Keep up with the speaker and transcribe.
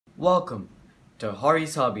Welcome to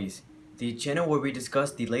Hari's Hobbies, the channel where we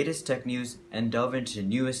discuss the latest tech news and delve into the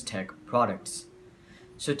newest tech products.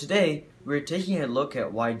 So today, we're taking a look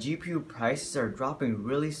at why GPU prices are dropping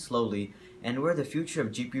really slowly and where the future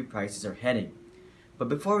of GPU prices are heading. But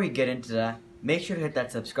before we get into that, make sure to hit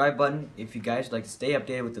that subscribe button if you guys would like to stay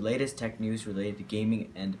updated with the latest tech news related to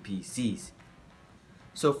gaming and PCs.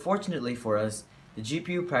 So fortunately for us, the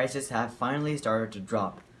GPU prices have finally started to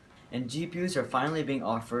drop, and GPUs are finally being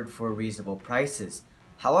offered for reasonable prices.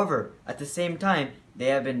 However, at the same time, they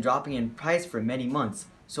have been dropping in price for many months.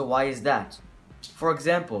 So why is that? For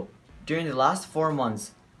example, during the last 4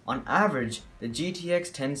 months, on average, the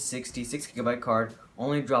GTX 1060 6GB card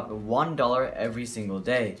only dropped $1 every single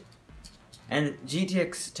day. And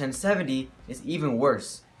GTX 1070 is even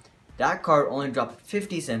worse. That card only dropped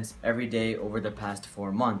 50 cents every day over the past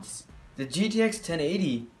 4 months. The GTX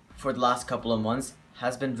 1080 for the last couple of months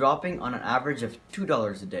has been dropping on an average of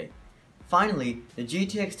 $2 a day. Finally, the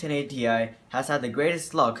GTX 1080 Ti has had the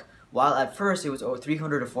greatest luck. While at first it was $300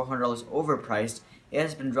 to $400 overpriced, it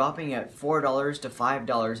has been dropping at $4 to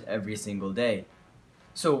 $5 every single day.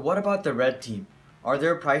 So what about the red team? Are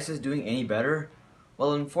their prices doing any better?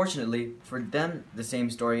 Well, unfortunately, for them the same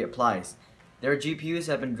story applies. Their GPUs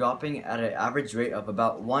have been dropping at an average rate of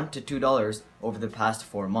about $1 to $2 over the past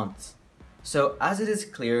 4 months. So as it is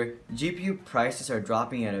clear, GPU prices are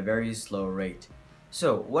dropping at a very slow rate.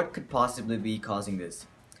 So what could possibly be causing this?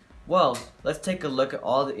 Well, let's take a look at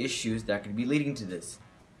all the issues that could be leading to this.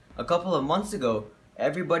 A couple of months ago,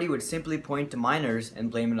 everybody would simply point to miners and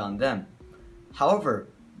blame it on them. However,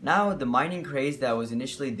 now the mining craze that was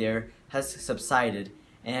initially there has subsided,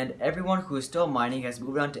 and everyone who is still mining has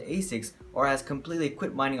moved on to ASICs or has completely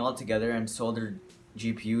quit mining altogether and sold their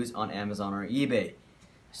GPUs on Amazon or eBay.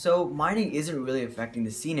 So mining isn't really affecting the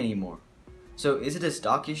scene anymore. So is it a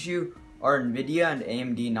stock issue? Are Nvidia and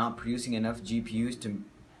AMD not producing enough GPUs to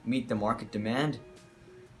meet the market demand?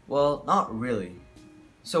 Well, not really.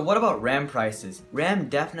 So what about RAM prices? RAM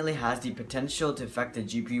definitely has the potential to affect the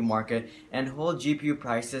GPU market and hold GPU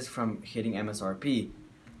prices from hitting MSRP.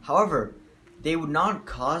 However, they would not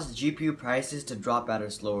cause GPU prices to drop at a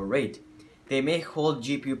slower rate. They may hold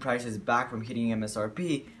GPU prices back from hitting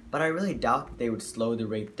MSRP, but I really doubt that they would slow the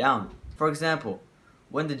rate down. For example,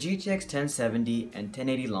 when the GTX 1070 and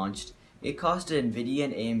 1080 launched, it costed Nvidia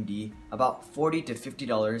and AMD about $40 to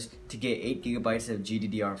 $50 to get 8GB of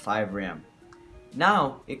GDDR5 RAM.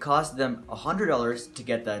 Now, it costs them $100 to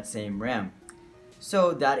get that same RAM.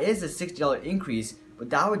 So that is a $60 increase, but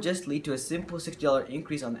that would just lead to a simple $60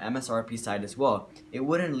 increase on the MSRP side as well. It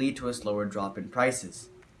wouldn't lead to a slower drop in prices.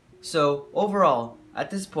 So overall,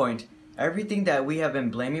 at this point, everything that we have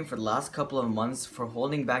been blaming for the last couple of months for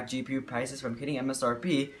holding back GPU prices from hitting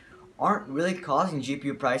MSRP aren't really causing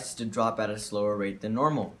GPU prices to drop at a slower rate than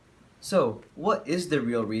normal. So, what is the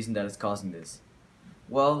real reason that is causing this?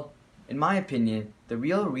 Well, in my opinion, the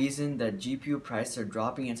real reason that GPU prices are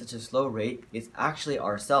dropping at such a slow rate is actually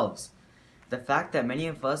ourselves. The fact that many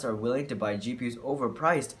of us are willing to buy GPUs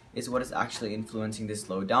overpriced is what is actually influencing this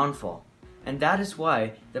slow downfall. And that is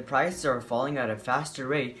why the prices are falling at a faster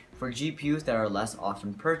rate for GPUs that are less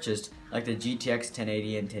often purchased, like the GTX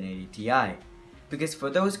 1080 and 1080 Ti. Because for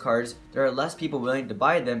those cards, there are less people willing to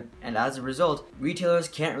buy them, and as a result, retailers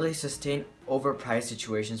can't really sustain overpriced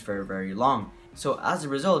situations for very long. So as a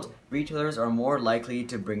result, retailers are more likely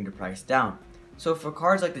to bring the price down. So for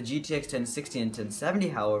cards like the GTX 1060 and 1070,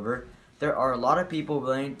 however, there are a lot of people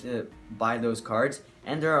willing to buy those cards,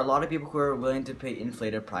 and there are a lot of people who are willing to pay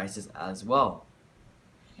inflated prices as well.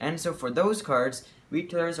 And so for those cards,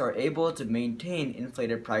 retailers are able to maintain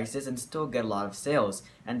inflated prices and still get a lot of sales,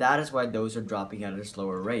 and that is why those are dropping at a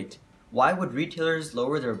slower rate. Why would retailers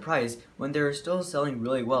lower their price when they're still selling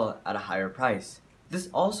really well at a higher price? This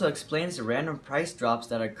also explains the random price drops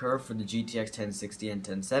that occur for the GTX 1060 and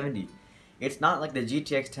 1070. It's not like the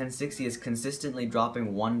GTX 1060 is consistently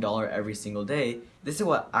dropping $1 every single day. This is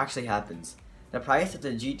what actually happens. The price of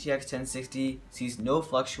the GTX 1060 sees no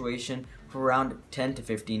fluctuation for around 10 to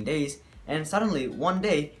 15 days, and suddenly one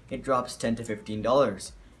day it drops $10 to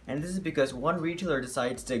 $15. And this is because one retailer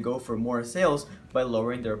decides to go for more sales by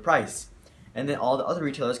lowering their price. And then all the other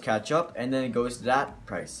retailers catch up, and then it goes to that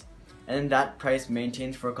price. And then that price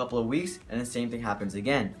maintains for a couple of weeks, and the same thing happens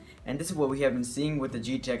again. And this is what we have been seeing with the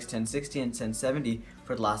GTX 1060 and 1070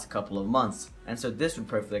 for the last couple of months. And so this would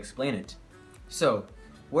perfectly explain it. So,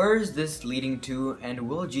 where is this leading to, and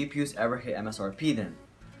will GPUs ever hit MSRP then?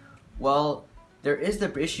 Well, there is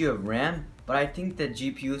the issue of RAM, but I think that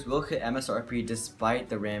GPUs will hit MSRP despite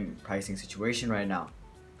the RAM pricing situation right now.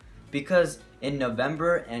 Because in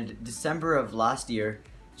November and December of last year,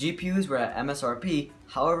 GPUs were at MSRP,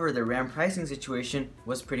 However, the RAM pricing situation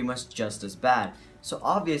was pretty much just as bad. So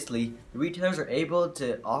obviously, the retailers are able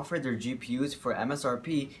to offer their GPUs for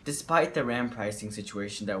MSRP despite the RAM pricing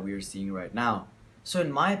situation that we are seeing right now. So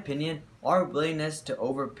in my opinion, our willingness to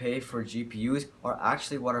overpay for GPUs are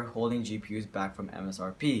actually what are holding GPUs back from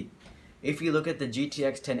MSRP. If you look at the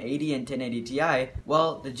GTX 1080 and 1080 Ti,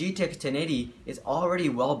 well, the GTX 1080 is already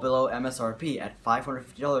well below MSRP at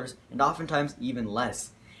 $550 and oftentimes even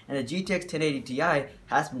less. And the GTX 1080 Ti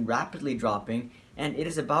has been rapidly dropping, and it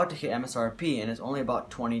is about to hit MSRP and is only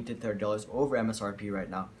about $20 to $30 over MSRP right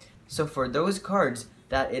now. So for those cards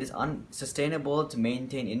that it is unsustainable to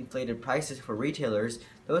maintain inflated prices for retailers,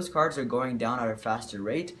 those cards are going down at a faster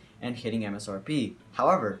rate and hitting MSRP.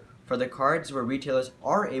 However, for the cards where retailers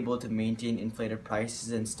are able to maintain inflated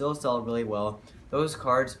prices and still sell really well, those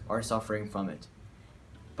cards are suffering from it.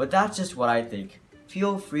 But that's just what I think.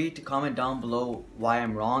 Feel free to comment down below why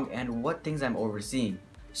I'm wrong and what things I'm overseeing.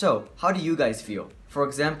 So, how do you guys feel? For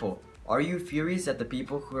example, are you furious at the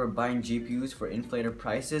people who are buying GPUs for inflated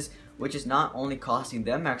prices, which is not only costing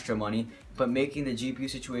them extra money, but making the GPU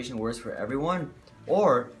situation worse for everyone?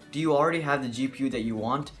 Or do you already have the GPU that you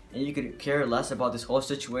want and you could care less about this whole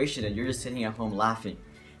situation and you're just sitting at home laughing?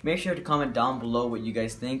 Make sure to comment down below what you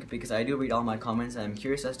guys think, because I do read all my comments and I'm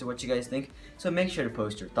curious as to what you guys think, so make sure to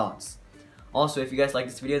post your thoughts. Also, if you guys like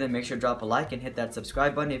this video, then make sure to drop a like and hit that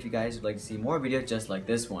subscribe button if you guys would like to see more videos just like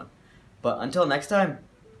this one. But until next time,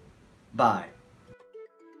 bye.